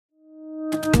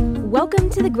Welcome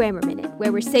to the Grammar Minute,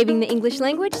 where we're saving the English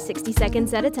language 60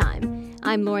 seconds at a time.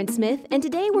 I'm Lauren Smith, and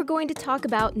today we're going to talk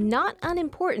about not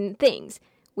unimportant things,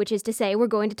 which is to say we're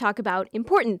going to talk about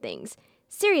important things.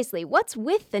 Seriously, what's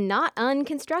with the not un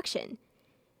construction?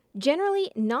 Generally,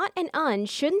 not and un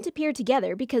shouldn't appear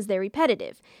together because they're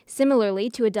repetitive, similarly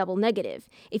to a double negative.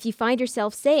 If you find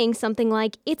yourself saying something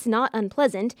like, "It's not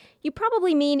unpleasant," you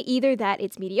probably mean either that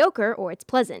it's mediocre or it's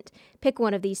pleasant. Pick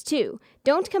one of these two.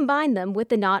 Don't combine them with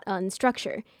the not un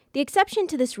structure. The exception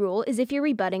to this rule is if you're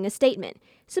rebutting a statement.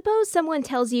 Suppose someone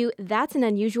tells you, "That's an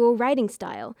unusual writing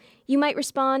style." You might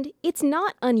respond, "It's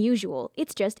not unusual,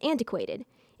 it's just antiquated."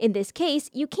 In this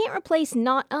case, you can't replace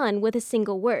not un with a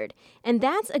single word, and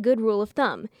that's a good rule of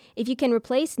thumb. If you can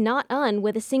replace not un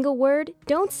with a single word,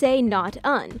 don't say not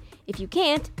un. If you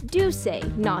can't, do say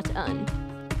not un.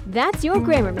 That's your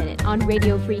Grammar Minute on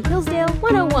Radio Free Hillsdale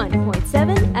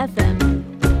 101.7 FM.